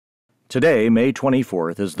Today, May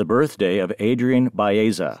 24th, is the birthday of Adrian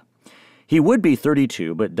Balleza. He would be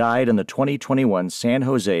 32, but died in the 2021 San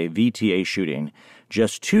Jose VTA shooting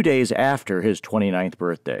just 2 days after his 29th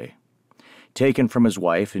birthday. Taken from his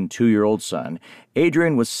wife and 2-year-old son,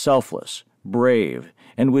 Adrian was selfless, brave,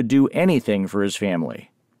 and would do anything for his family.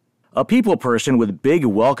 A people person with big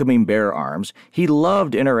welcoming bear arms, he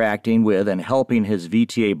loved interacting with and helping his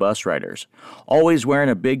VTA bus riders. Always wearing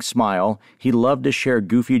a big smile, he loved to share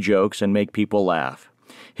goofy jokes and make people laugh.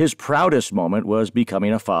 His proudest moment was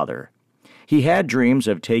becoming a father. He had dreams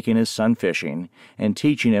of taking his son fishing and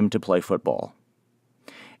teaching him to play football.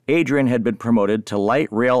 Adrian had been promoted to light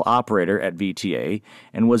rail operator at VTA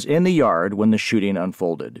and was in the yard when the shooting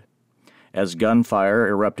unfolded. As gunfire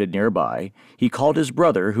erupted nearby, he called his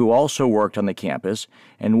brother, who also worked on the campus,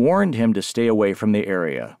 and warned him to stay away from the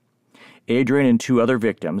area. Adrian and 2 other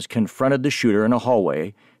victims confronted the shooter in a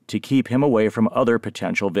hallway to keep him away from other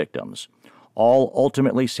potential victims, all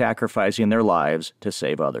ultimately sacrificing their lives to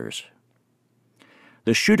save others.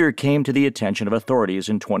 The shooter came to the attention of authorities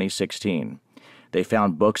in 2016. They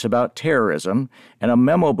found books about terrorism and a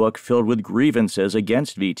memo book filled with grievances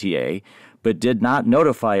against VTA, but did not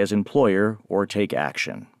notify his employer or take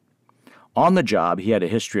action. On the job, he had a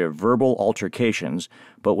history of verbal altercations,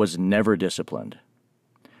 but was never disciplined.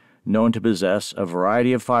 Known to possess a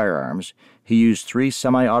variety of firearms, he used 3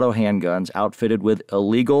 semi-auto handguns outfitted with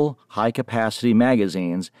illegal, high-capacity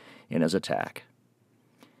magazines in his attack.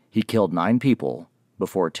 He killed 9 people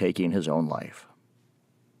before taking his own life.